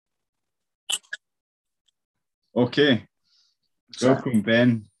Okay, So, welcome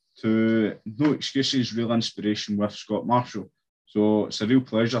Ben to No Excuses, Real Inspiration with Scott Marshall. So it's a real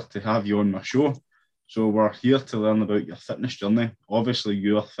pleasure to have you on my show. So we're here to learn about your fitness journey. Obviously,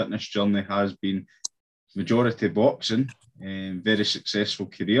 your fitness journey has been majority boxing, very successful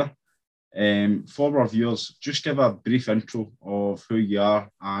career. For our viewers, just give a brief intro of who you are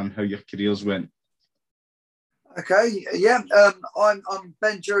and how your careers went. okay, yeah, I'm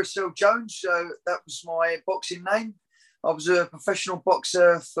Ben Duracell Jones. So that was my boxing name. I was a professional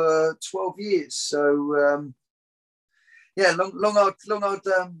boxer for 12 years. So yeah, long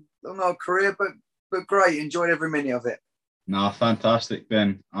old career, but great. Enjoyed every minute of it. Nah, fantastic,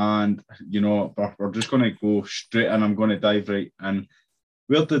 Ben. And we're just going to go straight in. I'm going to dive right in.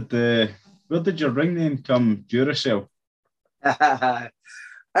 Where did your ring name come, Duracell?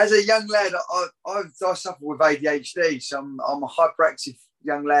 As a young lad, I suffer with ADHD, so I'm a hyperactive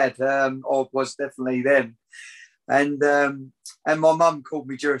young lad, or was definitely then. And my mum called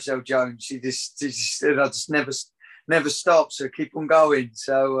me Duracell Jones. She just said I just never stop, so keep on going.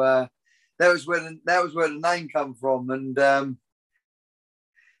 So that was where the name come from, and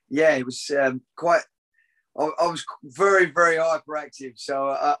yeah, it was quite. I was very, very hyperactive, so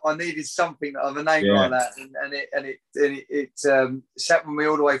I needed something of a name Yeah. like that, and it sat with me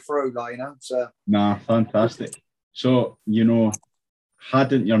all the way through, like, you know. So Nah, fantastic. So,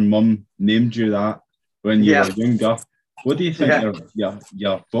 hadn't your mum named you that when you yeah, were younger, what do you think yeah.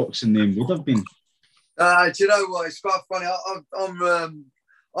 your boxing name would have been? Do you know what? It's quite funny.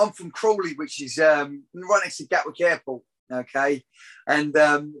 I'm from Crawley, which is right next to Gatwick Airport. Okay, and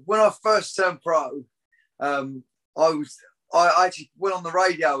when I first turned pro, I actually went on the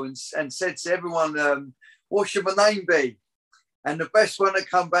radio and said to everyone, "What should my name be?" And the best one that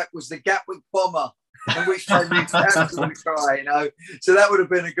come back was the Gatwick Bomber, in which made me absolutely cry, you know. So that would have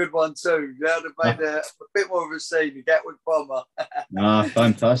been a good one too. That would have made a bit more of a scene, the Gatwick Bomber. Nah,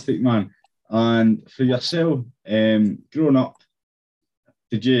 fantastic, man. And for yourself, growing up,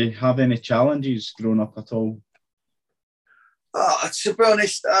 did you have any challenges growing up at all? To be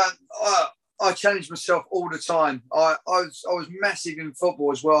honest, I challenged myself all the time. I was massive in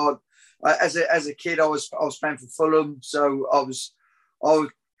football as well. As a kid, I was playing for Fulham, so I was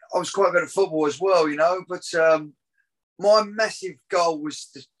quite good at football as well, you know. But my massive goal was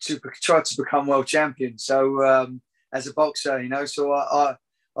to try to become world champion. So as a boxer, you know, so I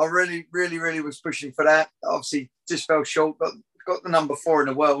really, really, really was pushing for that. Obviously, just fell short. Got the number 4 in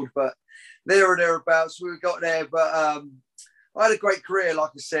the world, but there or thereabouts, we got there. But I had a great career,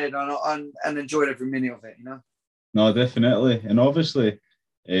 like I said, and enjoyed every minute of it, you know. No, definitely. And obviously,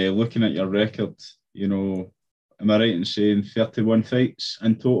 looking at your record, am I right in saying 31 fights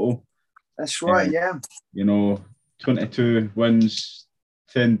in total? That's right, Um, yeah. you know, 22 wins,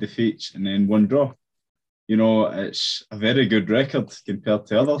 10 defeats, and then 1 draw. It's a very good record compared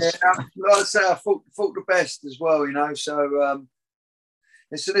to Yeah, others. like I say, I fought the best as well, you know. So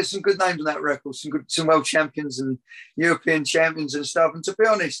there's some good names on that record, some world champions and European champions and stuff. And to be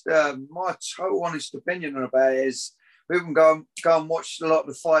honest, my total honest opinion about it is we can go and watch a lot of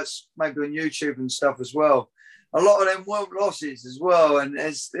the fights maybe on YouTube and stuff as well. A lot of them weren't losses as well, and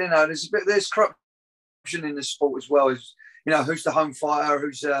there's corruption in the sport as well. Is, you know, who's the home fighter,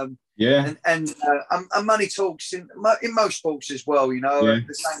 who's Yeah, and money talks in most sports as well. You know, yeah,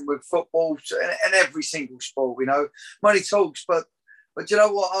 the same with football and every single sport. You know, money talks, but you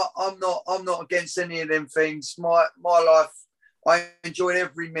know what? I'm not against any of them things. My life, I enjoyed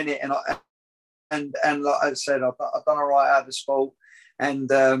every minute, and like I said, I've done all right out of the sport,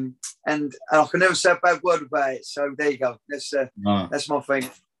 and I can never say a bad word about it. So there you go. nah, That's my thing.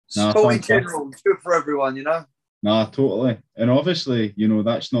 nah, Sport in fantastic. general is good for everyone, you know. Nah, totally. And obviously,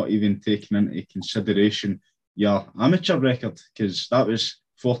 that's not even taking into consideration your amateur record because that was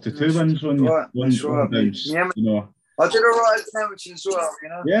 42 That's wins on you, right. That's one right. bounce, Yeah, you know. I did all right as an amateur as well, you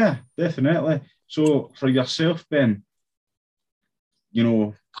know. Yeah, definitely. So for yourself, Ben,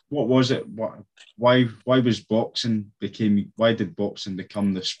 what was it? Why was why did boxing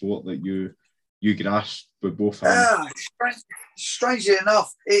become the sport that you grasped with both hands? Strangely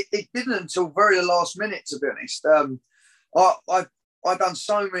enough, it didn't until very last minute. To be honest, I done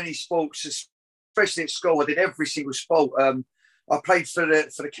so many sports, especially at school. I did every single sport. I played for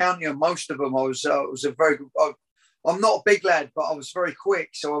the county on most of them. I was a very good. I'm not a big lad, but I was very quick,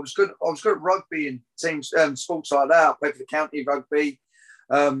 so I was good. I was good at rugby and teams, sports like that. I played for the county rugby.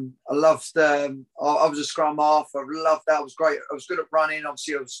 I loved. I was a scrum half. I loved that. I was great. I was good at running.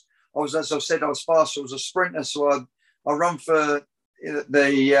 Obviously, I was, as I said, I was fast. I was a sprinter, so I run for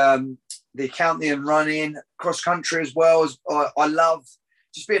the county and running cross country as well. As I love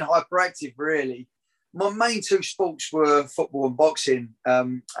just being hyperactive, really. my main two sports were football and boxing,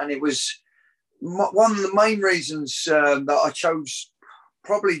 and it was one of the main reasons that I chose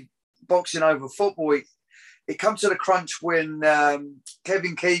probably boxing over football. It come to the crunch when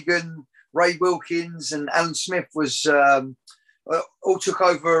Kevin Keegan, Ray Wilkins, and Alan Smith was all took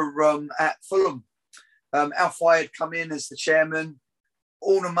over at Fulham. Al Fayed come in as the chairman.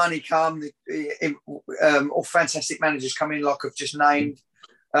 All the money come. All fantastic managers come in, like I've just named.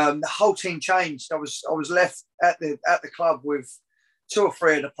 The whole team changed. I was left at the club with 2 or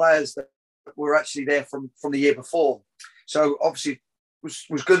 3 of the players that were actually there from the year before. So obviously was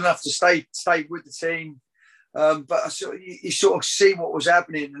good enough to stay with the team. But you sort of see what was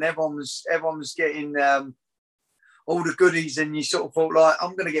happening, and everyone was getting all the goodies, and you sort of thought, like,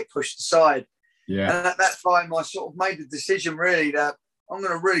 I'm going to get pushed aside. Yeah. And at that time, I sort of made the decision really that I'm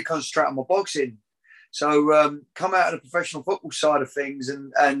going to really concentrate on my boxing. So come out of the professional football side of things,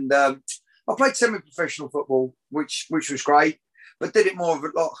 and I played semi-professional football, which was great, but did it more of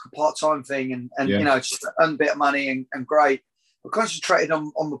a part-time thing, and you know, just earn a bit of money and great. But concentrated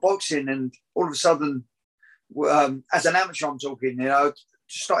on the boxing, and all of a sudden, as an amateur, I'm talking, you know,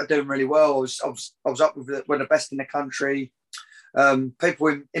 just started doing really well. I was up with the best in the country.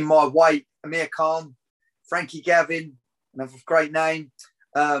 People in my weight, Amir Khan, Frankie Gavin, another great name.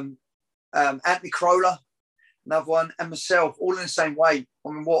 Anthony Crolla, another one, and myself, all in the same weight.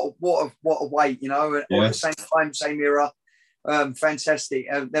 I mean, what a weight, you know, all at the same time, same era. Fantastic.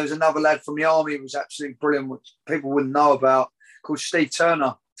 There was another lad from the army who was absolutely brilliant, which people wouldn't know about, called Steve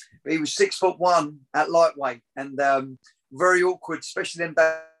Turner. But he was 6'1" at lightweight, and very awkward, especially them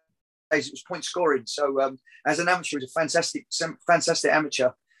days. It was point scoring. So as an amateur, he was a fantastic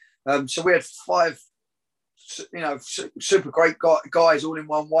amateur. So we had 5, you know, super great guys all in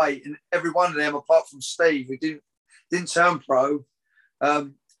one weight, and every one of them, apart from Steve, who didn't turn pro,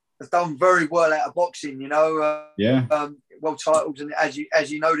 have done very well out of boxing. You know, well titled, and as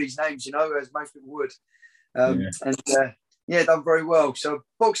you know these names, you know, as most people would, and done very well. So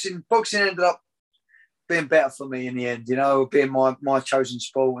boxing ended up being better for me in the end. You know, being my chosen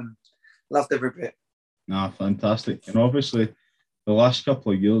sport, and loved every bit. Fantastic, and obviously, the last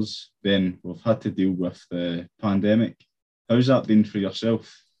couple of years, Ben, we've had to deal with the pandemic. How's that been for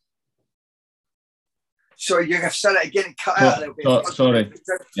yourself? Sorry, you have to say that again and cut out a little bit. Sorry.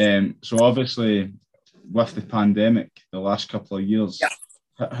 So obviously, with the pandemic, the last couple of years,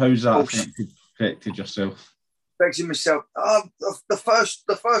 how's that affected yourself? Affected myself. The first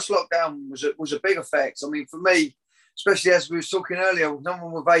lockdown was a big effect. I mean, for me, especially as we were talking earlier,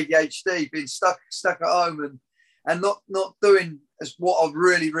 someone with ADHD being stuck at home and not doing as what I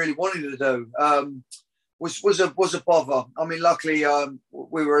really wanted to do was a bother. I mean, luckily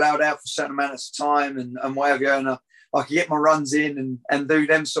we were allowed out for certain amounts of time and whatever, and I could get my runs in and do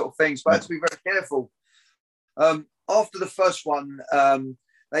them sort of things, but I had to be very careful. After the first one,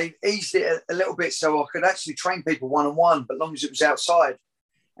 they eased it a little bit so I could actually train people one-on-one, but as long as it was outside.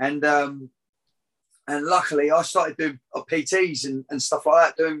 And luckily, I started doing PTs and stuff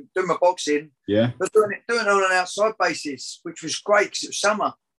like that, doing my boxing. Yeah. But doing it on an outside basis, which was great because it was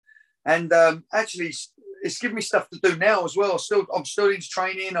summer. And actually, it's given me stuff to do now as well. I'm still into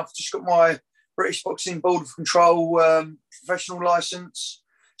training. I've just got my British Boxing Board of Control professional license.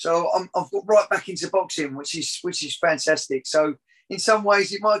 So I've got right back into boxing, which is fantastic. So in some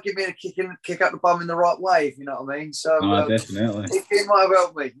ways, it might give me a kick up the bum in the right way, if you know what I mean. So definitely. It might have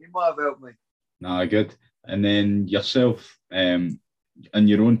helped me. No, good. And then yourself, in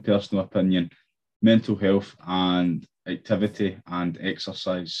your own personal opinion, mental health and activity and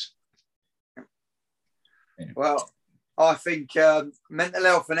exercise. Well, I think mental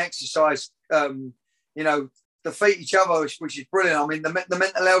health and exercise, you know, defeat each other, which is brilliant. I mean, the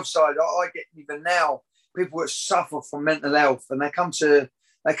mental health side, I get even now people that suffer from mental health, and they come to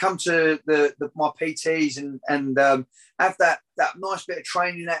my PTs and have that nice bit of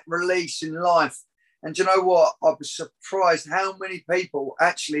training, that release in life. And do you know what? I was surprised how many people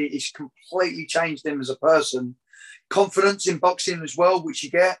actually it's completely changed them as a person. Confidence in boxing as well, which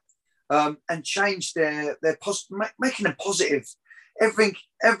you get, and change their making them positive.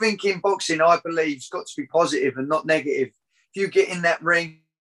 Everything in boxing, I believe, has got to be positive and not negative. If you get in that ring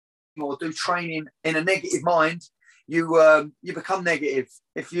or do training in a negative mind, you become negative.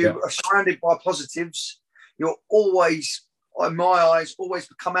 If you are surrounded by positives, you'll always, in my eyes, always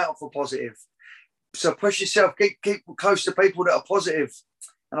come out for positive. So push yourself, keep close to people that are positive.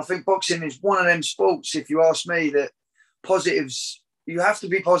 And I think boxing is one of them sports, if you ask me, that positives, you have to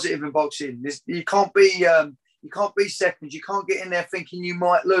be positive in boxing. You can't be second. You can't get in there thinking you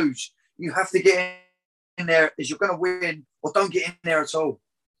might lose. You have to get in there as you're going to win, or don't get in there at all.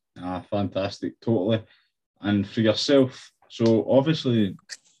 Ah, fantastic, totally. And for yourself, so obviously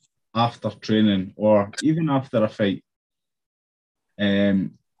after training or even after a fight,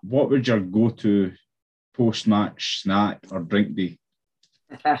 what would your go-to post-match snack or drink be?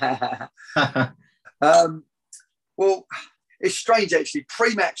 um, well, it's strange actually.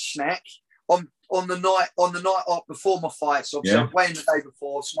 Pre-match snack on the night up before my fights. Obviously, I was weighing the day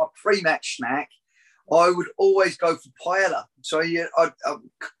before, so my pre-match snack, I would always go for paella. So I'd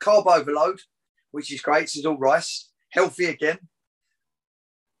carb overload, which is great. So it's all rice, healthy again,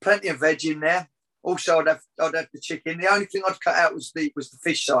 plenty of veg in there. Also, I'd have the chicken. The only thing I'd cut out was the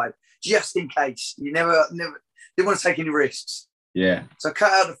fish side, just in case. You never didn't want to take any risks. Yeah. So I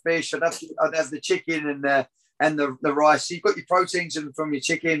cut out the fish. I'd have the chicken and the rice. So you've got your proteins from your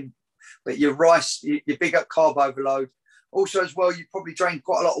chicken, but your rice, your big up carb overload. Also, as well, you probably drain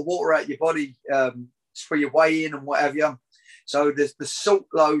quite a lot of water out of your body for your weigh-in and whatever. So there's the salt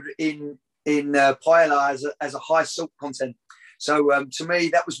load in paella as a high salt content. So to me,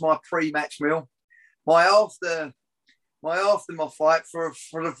 that was my pre-match meal. My after my fight for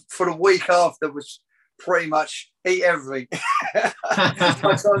the week after was pretty much eat everything.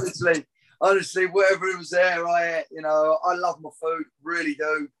 honestly, whatever it was there, I ate. I love my food, really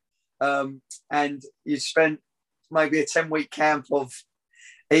do. And you spent maybe a 10-week camp of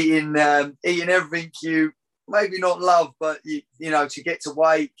eating everything you maybe not love, but to get to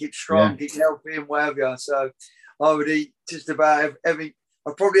weight, keep strong, keep healthy, and whatever. So I would eat just about everything.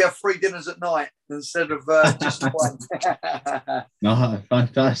 I'd probably have 3 dinners at night instead of just one. No,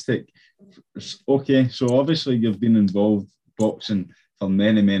 fantastic. Okay, so obviously you've been involved boxing for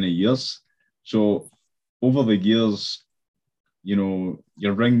many, many years. So over the years, your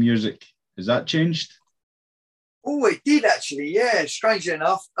ring music, has that changed? Oh, it did actually. Yeah, strangely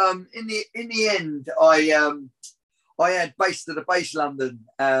enough. In the end, I had Bass to the Base London.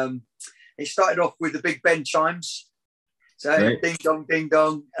 It started off with the Big Ben chimes. So ding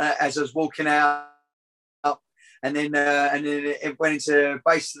dong, as I was walking out, and then it went into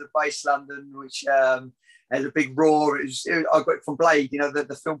Bass to the Base London, which had a big roar. I got it from Blade,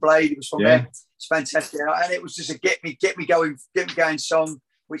 the film Blade. It was from there. It's fantastic, and it was just a get me going song,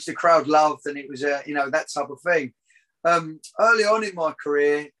 which the crowd loved, and it was that type of thing. Early on in my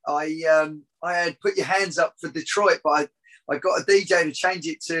career, I had Put Your Hands Up for Detroit, but I got a DJ to change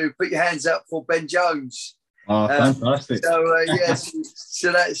it to Put Your Hands Up for Ben Jones. Oh, fantastic! So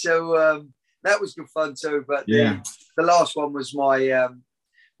that was good fun too. But the last one was my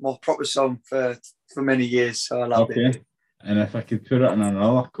proper song for many years. So I loved it. And if I could put it in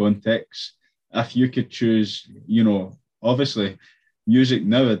another context, if you could choose, obviously, music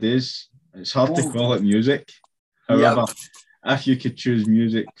nowadays, it's hard to call it music. However, if you could choose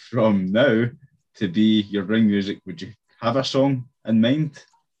music from now to be your ring music, would you have a song in mind?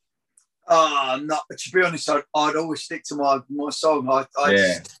 No, to be honest, I'd always stick to my song.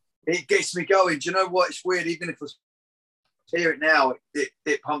 It gets me going. Do you know what? It's weird. Even if I hear it now,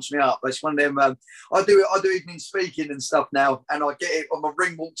 it pumps me up. It's one of them. I do evening speaking and stuff now, and I get it on my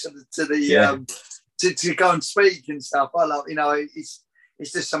ring walk to go and speak and stuff. I love,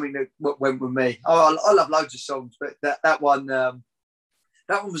 it's just something that went with me. I love loads of songs, but that one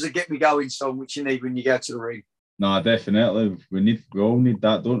was a get me going song, which you need when you go to the ring. No, definitely. We all need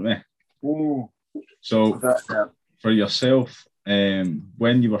that, don't we? Ooh. So for yourself,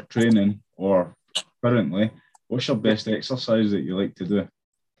 when you were training or currently, what's your best exercise that you like to do?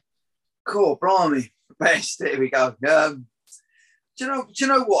 Cool, blimey, best. Here we go. Do you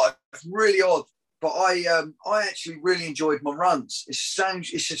know what? It's really odd, but I actually really enjoyed my runs. It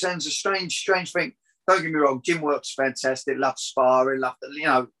sounds a strange thing. Don't get me wrong, gym work's fantastic. Love sparring, I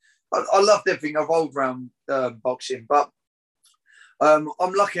loved everything. I've rolled around boxing, but I'm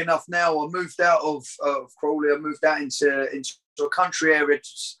lucky enough now. I moved out of Crawley. I moved out into a country area.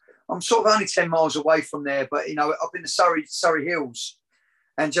 I'm sort of only 10 miles away from there, but I've been to Surrey Hills,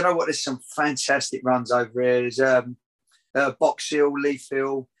 and you know what? There's some fantastic runs over here. There's Box Hill, Leaf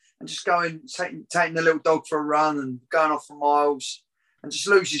Hill, and just taking the little dog for a run and going off for miles, and just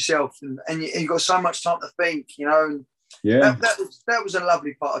lose yourself, and you've got so much time to think, and that was a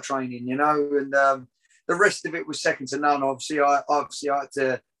lovely part of training, and the rest of it was second to none. Obviously, I had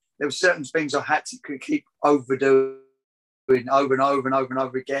to. There were certain things I had to keep overdoing over and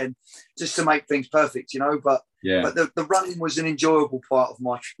over again, just to make things perfect, But the running was an enjoyable part of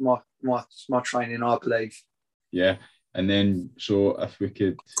my training, I believe. Yeah, and then so if we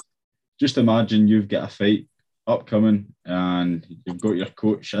could just imagine you've got a fight upcoming, and you've got your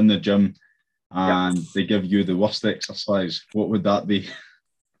coach in the gym, and they give you the worst exercise, what would that be?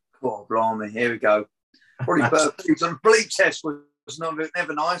 Oh, blimey, here we go. Probably burpees on a bleep test would was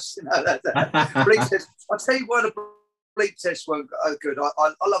never nice. You know, that bleep test. I'll tell you why the bleep tests weren't good.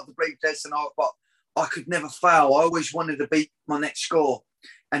 I love the bleep test, but I could never fail. I always wanted to beat my next score.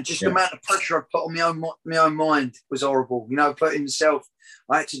 And just the amount of pressure I put on my own mind was horrible. You know, putting myself,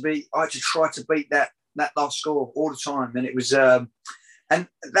 I had to try to beat that last score all the time. And it was, and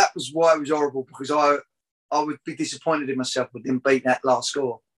that was why it was horrible, because I would be disappointed in myself if I didn't beat that last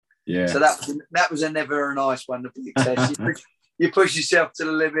score. Yeah. So that was a never a nice one, the big test. You push yourself to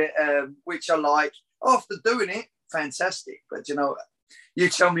the limit, which I like. After doing it, fantastic. But, you know, you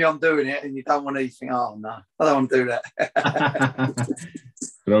tell me I'm doing it and you don't want to, think, oh, no, I don't want to do that.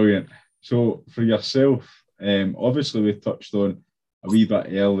 Brilliant. So for yourself, obviously we touched on a wee bit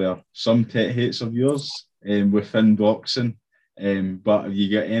earlier some pet hates of yours within boxing, but have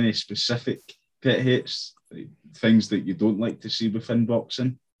you got any specific pet hates, things that you don't like to see within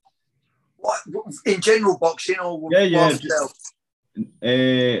boxing? What, in general boxing or yeah,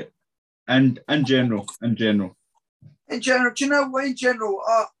 and in general. In general, do you know what? In general,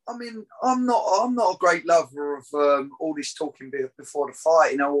 I mean, I'm not a great lover of all this talking before the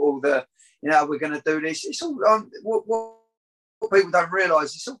fight. You know, all the, you know, we're going to do this. It's all what people don't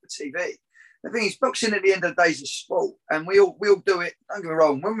realise. It's all for TV. The thing is, boxing at the end of the day is a sport, and we all do it. Don't get me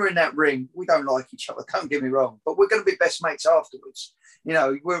wrong. When we're in that ring, we don't like each other. Don't get me wrong, but we're going to be best mates afterwards. You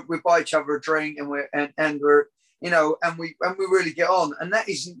know, we buy each other a drink, and we're you know, and we really get on. And that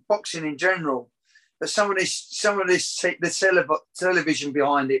isn't boxing in general. But some of this, the television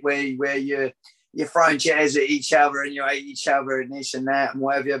behind it, where you're throwing chairs at each other and you hate each other and this and that and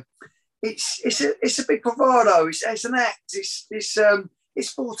whatever. It's a big bravado. It's an act.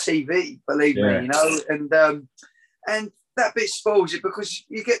 It's for TV, believe me, you know. And that bit spoils it, because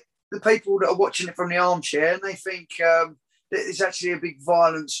you get the people that are watching it from the armchair and they think that it's actually a big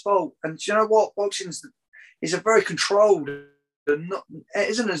violent sport. And do you know what? Boxing is a very controlled. It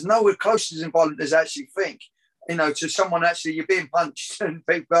isn't as nowhere close as violent as I actually think. You know, to someone actually you're being punched and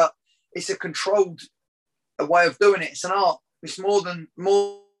people, but it's a controlled way of doing it. It's an art. It's more than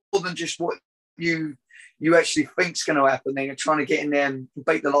just what you actually think's going to happen. They're trying to get in there and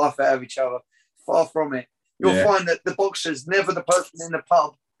beat the life out of each other. Far from it. You'll find that the boxer's never the person in the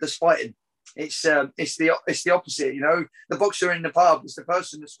pub that's fighting. It's the opposite. You know, the boxer in the pub is the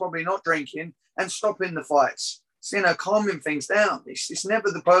person that's probably not drinking and stopping the fights. So, you know, calming things down. It's never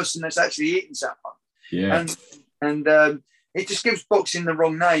the person that's actually hitting someone. Yeah. And it just gives boxing the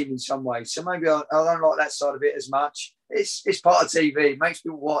wrong name in some ways. So maybe I don't like that side of it as much. It's part of TV. It makes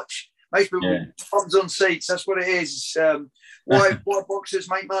people watch. Makes people bums on seats. That's what it is. Why boxers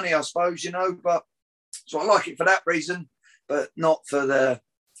make money, I suppose, you know. But so I like it for that reason, but not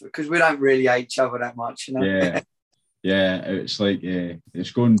because we don't really hate each other that much, you know. Yeah. It's like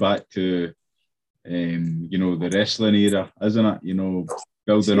it's going back to you know, the wrestling era, isn't it? You know,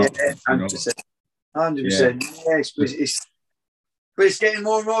 building up. 100%. 100%. Yeah, but it's getting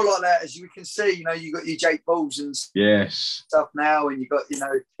more and more like that, as you can see. You know, you got your Jake Pauls and stuff now, and you got, you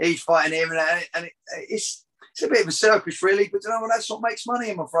know, he's fighting him, and it's a bit of a circus, really. But you know, that's what makes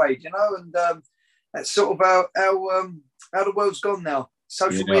money, I'm afraid. You know, and that's sort of how the world's gone now.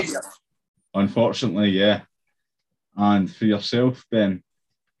 Social media. Unfortunately, yeah. And for yourself, Ben.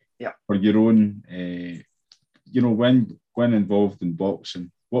 Yeah. For your own, you know, when involved in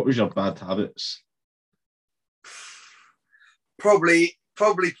boxing, what was your bad habits? Probably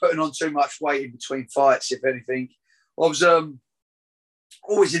putting on too much weight in between fights, if anything. I was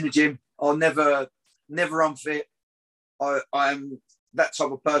always in the gym. I'll never unfit. I'm that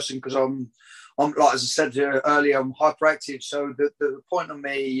type of person because I'm like, as I said earlier, I'm hyperactive. So the point of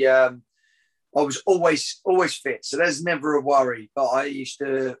me, I was always fit, so there's never a worry. But I used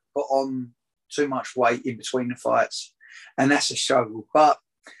to put on too much weight in between the fights, and that's a struggle.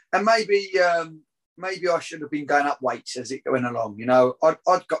 And maybe I should have been going up weights as it went along. You know, I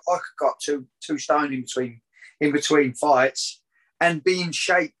could got 2 stone in between fights and be in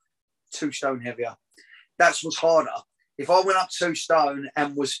shape 2 stone heavier. That's what's harder. If I went up 2 stone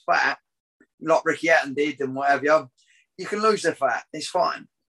and was fat, like Ricky Hatton did and whatever, you can lose the fat. It's fine.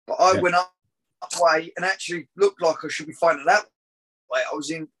 But I went up way and actually looked like I should be fighting that way. I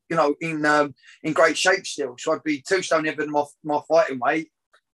was in great shape still, so I'd be 2 stone heavier than my fighting weight,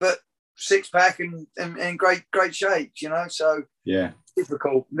 but 6-pack and in great shape, you know. So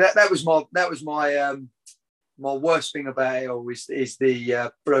difficult. That was my my worst thing about it all is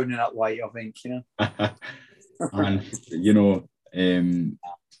the burning up weight, I think, you know. And you know,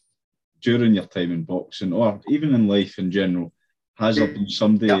 during your time in boxing or even in life in general, has there been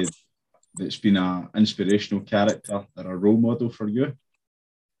somebody that's been an inspirational character or a role model for you?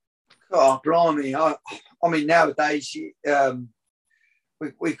 Oh, blimey. I mean, nowadays,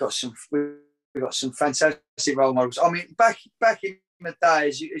 we've got some fantastic role models. I mean, back in the day,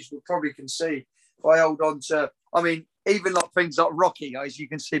 as you probably can see, if I hold on to, I mean, even like things like Rocky, as you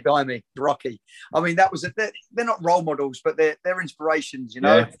can see behind me, Rocky. I mean, they're not role models, but they're inspirations. You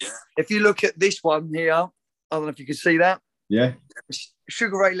know, if you look at this one here, I don't know if you can see that. Yeah,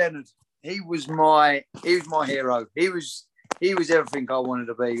 Sugar Ray Leonard. He was my hero. He was everything I wanted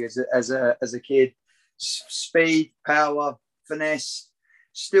to be as a kid. Speed, power, finesse.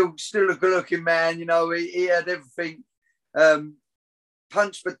 Still a good looking man. You know, he had everything.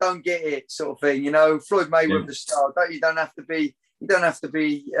 Punch but don't get it, sort of thing. You know, Floyd Mayweather style. You don't have to be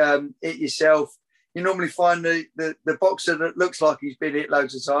it yourself. You normally find the boxer that looks like he's been hit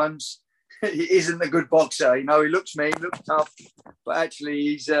loads of times. He isn't a good boxer. You know, he looks mean, looks tough, but actually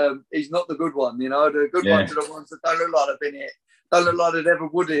he's not the good one. You know, the good ones are the ones that don't look like they've been hit. Don't look like they'd ever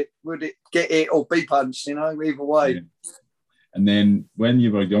would it get it or be punched. You know, either way. Yeah. And then when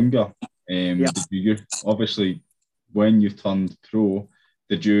you were younger, did you obviously when you turned pro,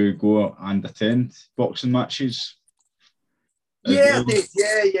 did you go and attend boxing matches? Yeah, I did.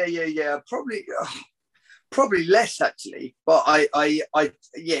 Yeah. Probably less actually, but I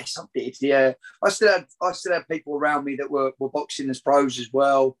yes, I did. Yeah, I still had people around me that were boxing as pros as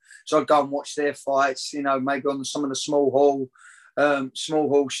well. So I'd go and watch their fights. You know, maybe on some of the small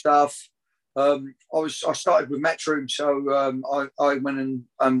hall stuff. I started with Matchroom, so I went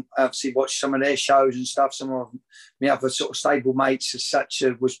and obviously watched some of their shows and stuff. Some of my other sort of stable mates as such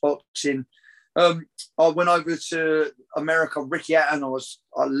was boxing. I went over to America. Ricky Hatton,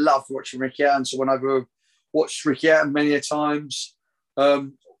 I loved watching Ricky Hatton, so went over, watched Ricky Hatton many a times.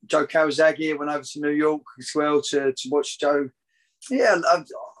 Joe Kawasaki, I went over to New York as well to watch Joe. Yeah,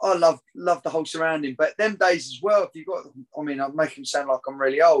 I love the whole surrounding. But them days as well, I'm making it sound like I'm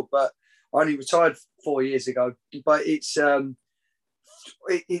really old, but I only retired 4 years ago. But it's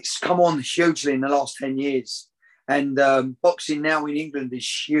come on hugely in the last 10 years. And boxing now in England is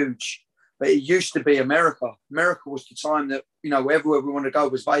huge. But it used to be America. America was the time that, you know, everywhere we want to go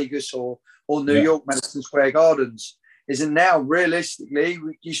was Vegas or New York, Madison Square Gardens. Isn't now, realistically,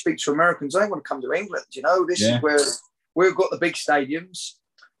 you speak to Americans, they want to come to England. You know, this is where we've got the big stadiums.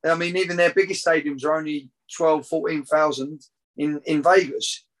 I mean, even their biggest stadiums are only 12, 14,000 in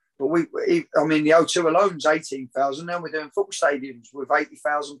Vegas. But the O2 alone is 18,000. Now we're doing football stadiums with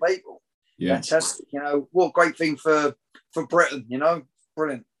 80,000 people. Yeah. Fantastic. You know, what a great thing for Britain, you know,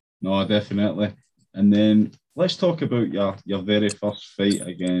 brilliant. No, definitely. And then let's talk about your very first fight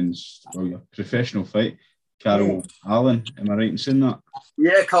against, your professional fight, Carol Allen. Am I right in saying that?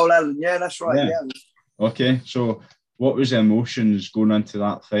 Yeah, Cole Allen. Yeah, that's right. Yeah. Okay, so what was the emotions going into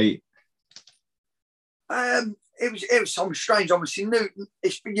that fight? It was something strange. Obviously,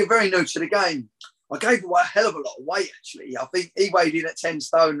 you're very new to the game. I gave away a hell of a lot of weight, actually. I think he weighed in at 10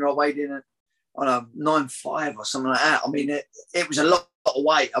 stone and I weighed in at, 9.5 or something like that. I mean, it was a lot of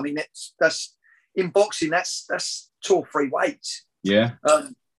weight. I mean, that's in boxing, that's 2 or 3 weights. Yeah.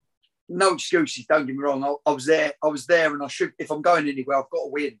 No excuses, don't get me wrong. I was there and I should, if I'm going anywhere, I've got to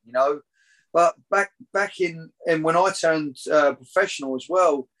win, you know. But back in when I turned professional as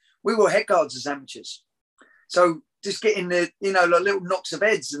well, we were head guards as amateurs. So just getting the, like little knocks of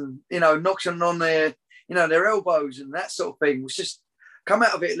heads and, knocking on their, their elbows and that sort of thing was just come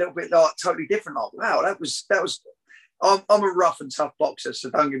out of it a little bit like totally different. Like, wow, that was, I'm a rough and tough boxer. So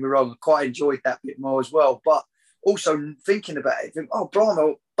don't get me wrong. I quite enjoyed that bit more as well. But also thinking about it,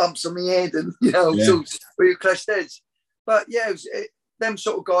 blimey, bumps on my head and, with your clashed heads. But yeah, them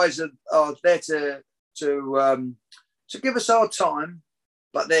sort of guys are there to give us our time.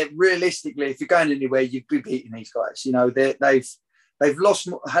 But they're realistically, if you're going anywhere, you'd be beating these guys. They've lost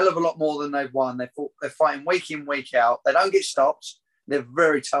a hell of a lot more than they've won. They're fighting week in, week out. They don't get stopped. They're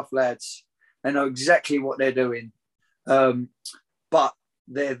very tough lads. They know exactly what they're doing. But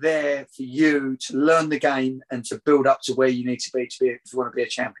they're there for you to learn the game and to build up to where you need to be if you want to be a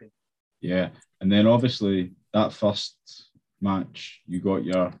champion. Yeah, and then obviously that first match, you got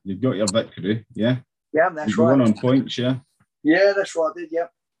your victory. Yeah. Yeah, that's you right. Won on points. Yeah. Yeah, that's right. I did. Yeah.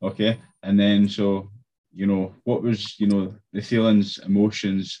 Okay, and then so what was the feelings,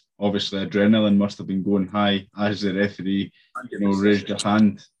 emotions? Obviously, adrenaline must have been going high as the referee, 100%. Raised your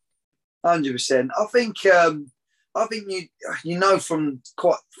hand. 100%. I think from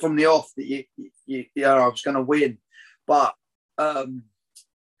the off that I was going to win, but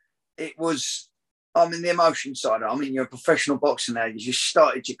it was. The emotion side. You're a professional boxer now. You just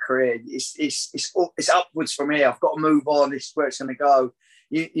started your career. It's upwards from here. I've got to move on. This is where it's going to go.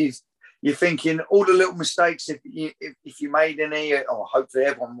 You're thinking all the little mistakes. If you made any, or hopefully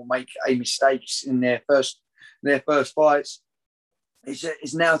everyone will make a mistakes in their first fights.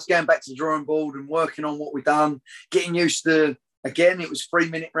 it's now it's going back to the drawing board and working on what we've done, getting used to. Again, it was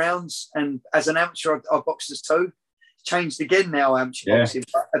 3-minute rounds, and as an amateur, I boxed as two. It's changed again now, amateur boxing.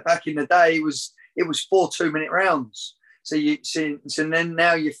 But back in the day, it was 4 2-minute rounds. So then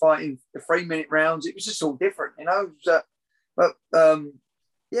now you're fighting the 3-minute rounds. It was just all different, you know.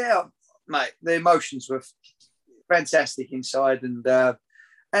 Yeah, mate, the emotions were fantastic inside, and the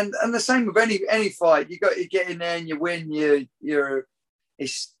same with any fight. You get in there and you win.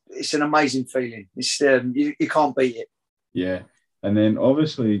 It's an amazing feeling. It's you can't beat it. Yeah, and then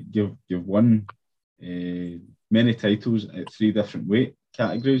obviously you've won many titles at 3 different weight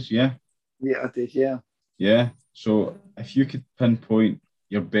categories. Yeah. Yeah, I did. Yeah. Yeah. So if you could pinpoint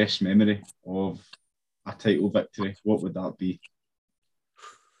your best memory of a title victory, what would that be?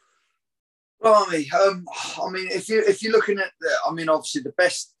 Blimey. I mean, if you're looking at obviously the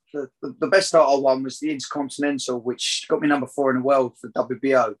best title I won was the Intercontinental, which got me number 4 in the world for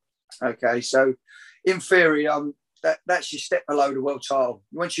WBO. Okay, so in theory, that's your step below the world title.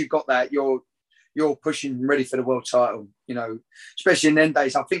 Once you've got that, you're pushing ready for the world title, you know, especially in them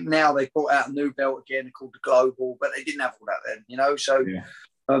days. I think now they've brought out a new belt again called the Global, but they didn't have all that then, you know. So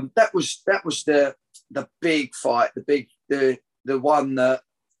that was the big fight, the one that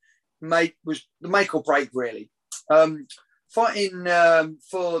was the make or break, really. Fighting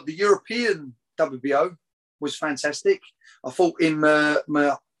for the European WBO was fantastic. I fought in my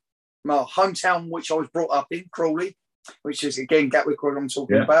hometown, which I was brought up in, Crawley, which is, again, Gatwick, what I'm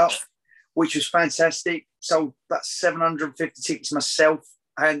talking about, which was fantastic. So that's 750 tickets myself,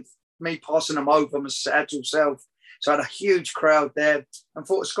 and me passing them over my actual self. So I had a huge crowd there, and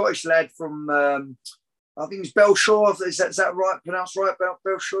fought a Scottish lad from, I think it's Belshore. Is that right? Pronounced right?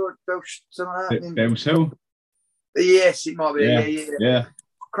 Belshore? Something like that? Belshore? Yes, it might be. Yeah.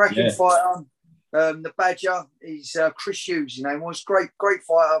 Cracking fighter. The Badger, he's Chris Hughes, you know, was great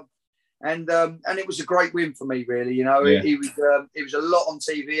fighter. And it was a great win for me, really. You know, it was a lot on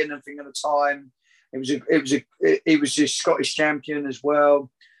TV and everything at the time. He was just Scottish champion as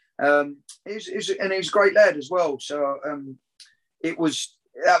well. He was a great lad as well. So that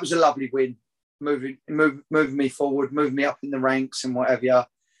was a lovely win, moving me forward, moving me up in the ranks and whatever.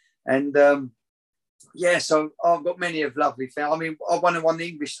 And so I've got many of lovely things. I mean, I won the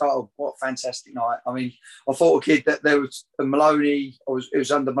English title. What a fantastic night. I mean, I fought a kid that there was a Maloney. It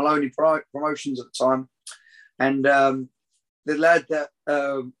was under Maloney Promotions at the time. And the lad that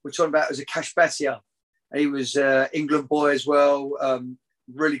we're talking about was a Cash Batia. He was England boy as well.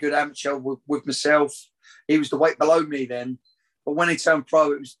 Really good amateur with myself. He was the weight below me then. But when he turned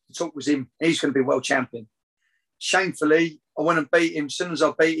pro, the talk was him. He's going to be world champion. Shamefully, I went and beat him. As soon as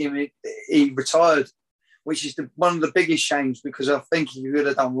I beat him, he retired, which is one of the biggest shames, because I think he would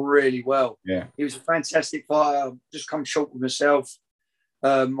have done really well. Yeah, he was a fantastic fighter. Just come short with myself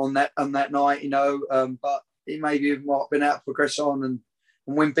on that night, you know. But he maybe might have been able to progress on and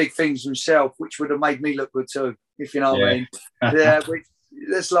win big things himself, which would have made me look good too, if you know what I mean. Yeah,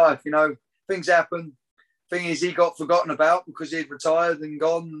 that's life, you know. Things happen. Thing is, he got forgotten about because he'd retired and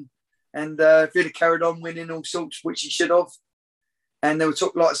gone. And if he'd have carried on winning all sorts, which he should have, and they were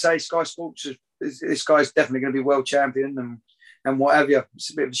talking, like I say, Sky Sports, this guy's definitely going to be world champion and whatever.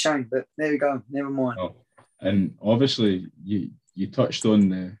 It's a bit of a shame, but there we go. Never mind. Oh, and obviously, you touched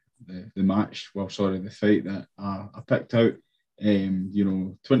on the match. Well, sorry, the fight that I picked out.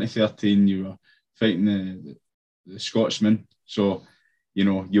 2013, you were fighting the Scotsman. So, you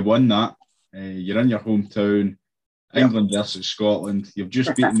know, you won that. You're in your hometown. England versus Scotland. You've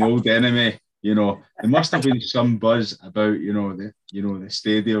just beaten the old enemy. You know, there must have been some buzz about the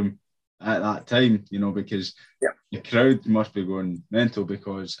stadium at that time. You know, because the crowd must be going mental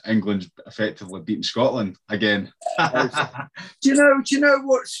because England's effectively beating Scotland again. Do you know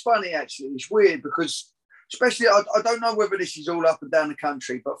what's funny? Actually, it's weird because, especially, I don't know whether this is all up and down the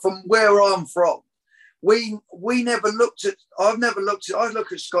country, but from where I'm from, we never looked at. I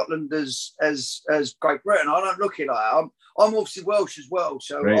look at Scotland as Great Britain. I don't look at it like that. I'm obviously Welsh as well,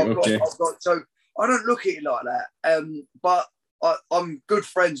 so right, I've got. So I don't look at it like that. But I'm good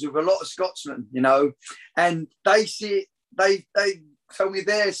friends with a lot of Scotsmen, you know, and they see it. They tell me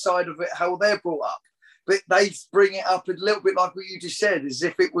their side of it, how they're brought up, but they bring it up a little bit like what you just said, as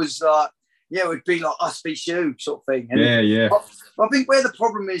if it was like. Yeah, it would be like us v you sort of thing. And I think where the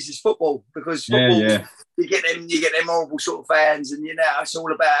problem is football, because football, you get them horrible sort of fans, and you know it's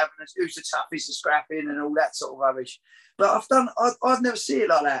all about having who's the toughest and scrapping and all that sort of rubbish. But I've never seen it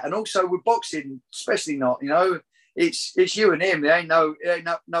like that. And also with boxing, especially not, you know, it's you and him. There ain't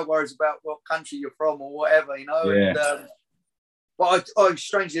no worries about what country you're from or whatever, you know. Yeah. And, but I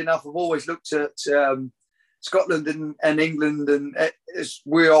strangely enough, I've always looked at Scotland and England, and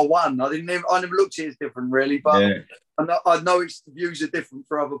we are one. I never looked at it as different really, but yeah. I know its views are different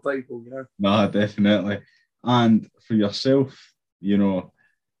for other people. No, definitely. And for yourself, out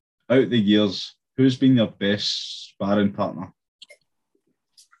the years, who's been your best sparring partner?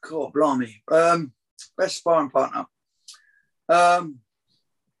 God, blimey. Best sparring partner. I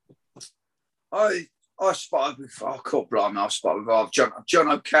sparred with, God, blimey, I've sparred with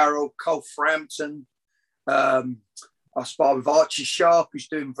John O'Carroll, Cole Frampton. I sparred with Archie Sharp, who's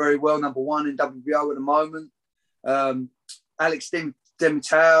doing very well, #1 in WBO at the moment. Alex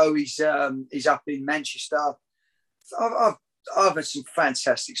Demitao, he's up in Manchester. I've had some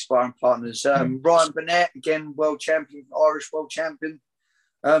fantastic sparring partners. Ryan Burnett, again, world champion, Irish world champion.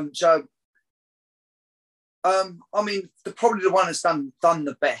 I mean, probably the one that's done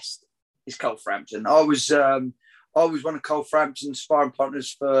the best is Cole Frampton. I was one of Cole Frampton's sparring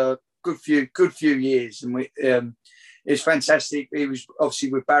partners for a good few years, and it's fantastic. He was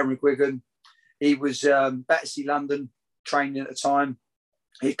obviously with Barry McGuigan. He was Battersea London training at the time.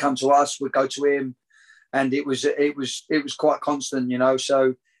 He'd come to us, we'd go to him, and it was quite constant,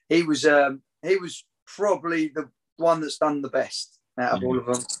 So he was probably the one that's done the best out of all of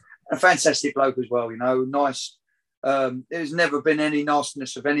them. A fantastic bloke as well, nice. There's never been any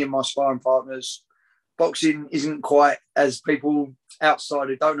nastiness of any of my sparring partners. Boxing isn't quite as people outside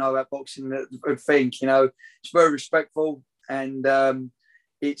who don't know about boxing would think, It's very respectful, and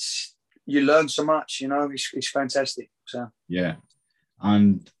you learn so much, It's fantastic. So yeah.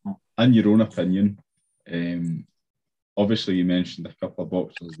 And in your own opinion, obviously you mentioned a couple of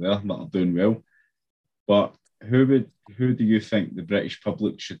boxers there that are doing well, but who do you think the British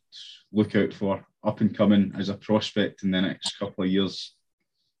public should look out for up and coming as a prospect in the next couple of years?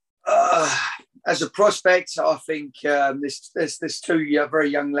 As a prospect, I think there's two very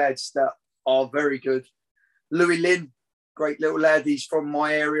young lads that are very good. Louis Lynn, great little lad. He's from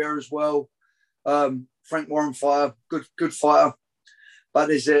my area as well. Frank Warren Fire, good fighter. But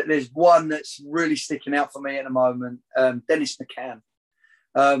there's one that's really sticking out for me at the moment. Dennis McCann.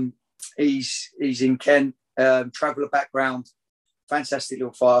 He's in Kent, traveller background, fantastic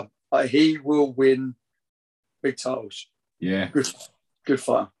little fighter. He will win big titles. Yeah, good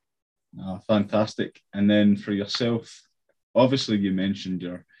fighter. Oh, fantastic. And then for yourself, obviously you mentioned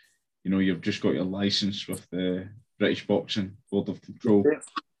you've just got your license with the British Boxing Board of Control.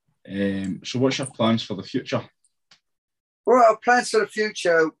 Yeah. So what's your plans for the future? Well, our plans for the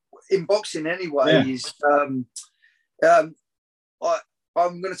future in boxing anyway is I'm going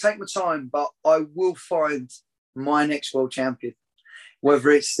to take my time, but I will find my next world champion.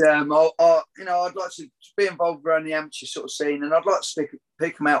 Whether it's I'd like to be involved around the amateur sort of scene, and I'd like to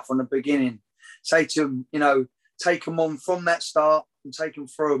pick them out from the beginning. Say to them, take them on from that start and take them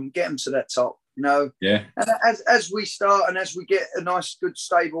through them, get them to that top. Yeah. And as we start and as we get a nice, good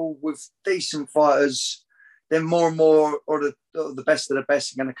stable with decent fighters, then more and more of the best of the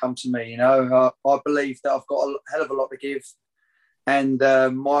best are going to come to me. I believe that I've got a hell of a lot to give, and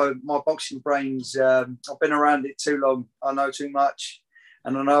my boxing brains. I've been around it too long. I know too much,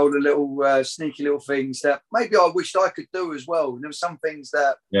 and I know the little sneaky little things that maybe I wished I could do as well. There were some things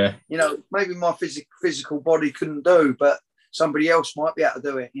that maybe my physical body couldn't do, but somebody else might be able to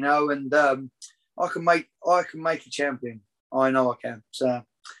do it. And I can make a champion. I know I can. So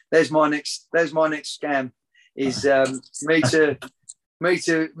there's my next scam. Is me to make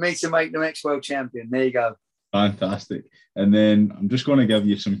the next world champion. There you go. Fantastic. And then I'm just going to give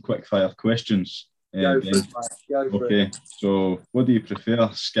you some quick fire questions. Go for it. So what do you prefer,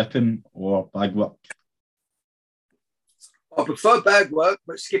 skipping or bag work? I prefer bag work,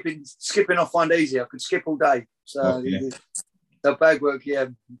 but skipping I find easy. I can skip all day. So the bag work, yeah.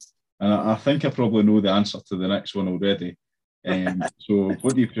 And I think I probably know the answer to the next one already. So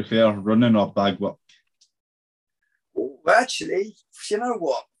what do you prefer, running or bag work? Actually, you know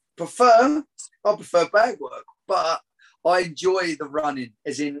what? I prefer bag work, but I enjoy the running.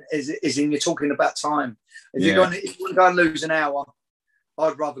 As in, you're talking about time. If you want to go and lose an hour,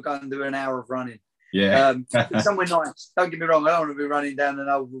 I'd rather go and do an hour of running. Yeah. Somewhere nice. Don't get me wrong. I don't want to be running down an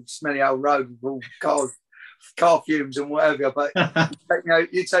old smelly old road with all car fumes and whatever. But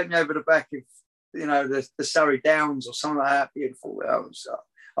you take me over the back of the Surrey Downs or something like that. Beautiful.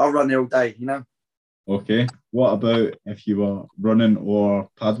 I'll run there all day. Okay. What about if you were running or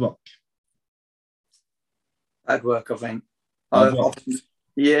pad work? Pad work, I think.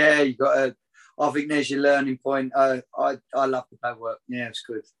 Yeah, you got to. I think there's your learning point. I love the pad work. Yeah, it's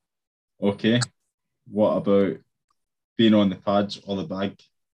good. Okay. What about being on the pads or the bag?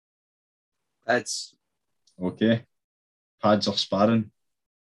 Pads. Okay. Pads or sparring?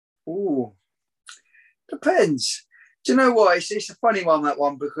 Ooh. Depends. Do you know what? It's a funny one, that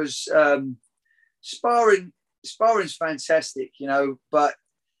one, because sparring's fantastic, but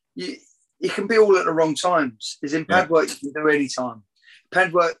it can be all at the wrong times. As in pad work, you can do any time.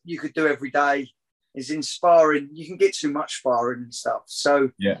 Pad work you could do every day. As in sparring, you can get too much sparring and stuff.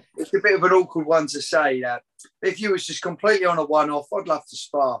 So it's a bit of an awkward one to say that. If you was just completely on a one-off, I'd love to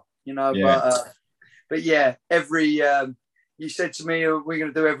spar, but yeah, you said to me, we're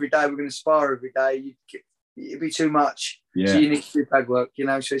going to do every day, we're going to spar every day. It'd be too much. So you need to do pad work,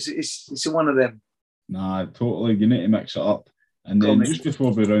 so it's one of them. Nah, totally. You need to mix it up. And then just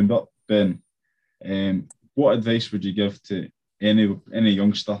before we round up, Ben, what advice would you give to any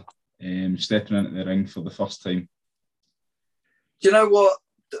youngster stepping into the ring for the first time? Do you know what?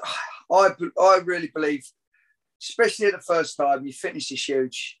 I really believe, especially at the first time, your fitness is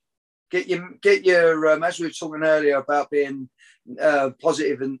huge. Get your as we were talking earlier about being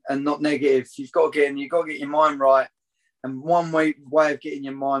positive and not negative. You've got to get your mind right. And one way of getting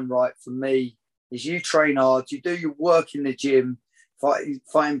your mind right for me is you train hard, you do your work in the gym,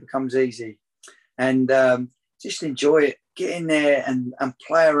 fighting becomes easy. And just enjoy it. Get in there and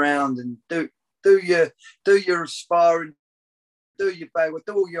play around and do your sparring, do your bag,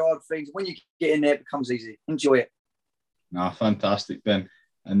 do all your hard things. When you get in there, it becomes easy. Enjoy it. Nah, fantastic, Ben.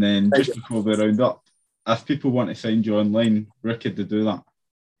 And then just before we round up, if people want to find you online, where could they do that?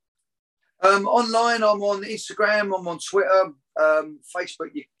 Online, I'm on Instagram, I'm on Twitter,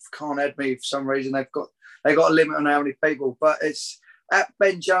 Facebook. You can't add me for some reason. They got a limit on how many people, but it's at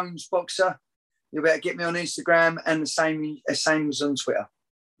Ben Jones Boxer. You'll be able to get me on Instagram, and the same as on Twitter.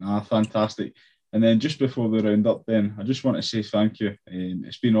 Fantastic. And then just before we round up, Ben, I just want to say thank you.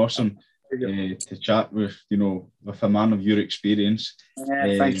 It's been awesome to chat with a man of your experience.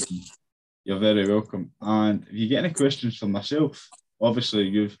 Yeah, thank you. You're very welcome. And if you get any questions for myself, obviously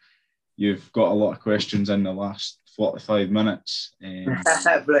you've got a lot of questions in the last 45 minutes.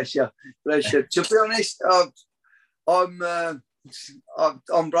 Bless you. To be honest, I'm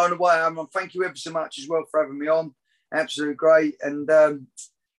blown away. Thank you ever so much as well for having me on. Absolutely great. And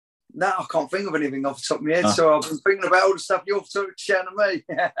now I can't think of anything off the top of my head, so I've been thinking about all the stuff you're chatting to me.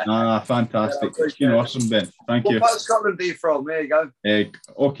 Fantastic. It's been awesome, Ben. Thank you. What part of Scotland are you from? There you go.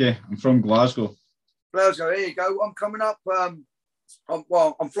 Okay, I'm from Glasgow. Here you go. I'm coming up. I'm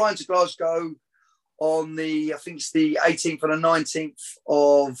flying to Glasgow on I think it's the 18th and the 19th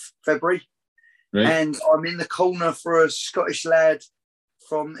of February. Right. And I'm in the corner for a Scottish lad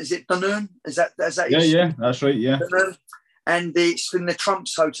from, is it Dunoon? Is that Yeah, that's right, yeah. Dunoon. And it's in the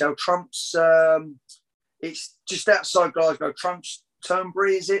Trumps Hotel. Trumps, it's just outside Glasgow. Trumps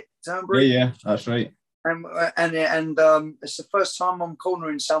Turnberry, is it? Turnberry? Yeah, that's right. And it's the first time I'm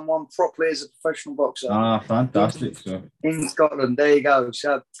cornering someone properly as a professional boxer. Fantastic. In Scotland, there you go.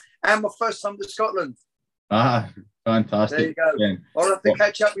 So, and my first time to Scotland. Fantastic. There you go. Yeah. I'll have to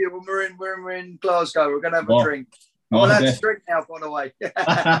catch up with you when we're in Glasgow. We're going to have a drink. I'm allowed to drink now, by the way.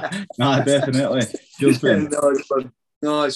 Definitely. Feels good. Nice.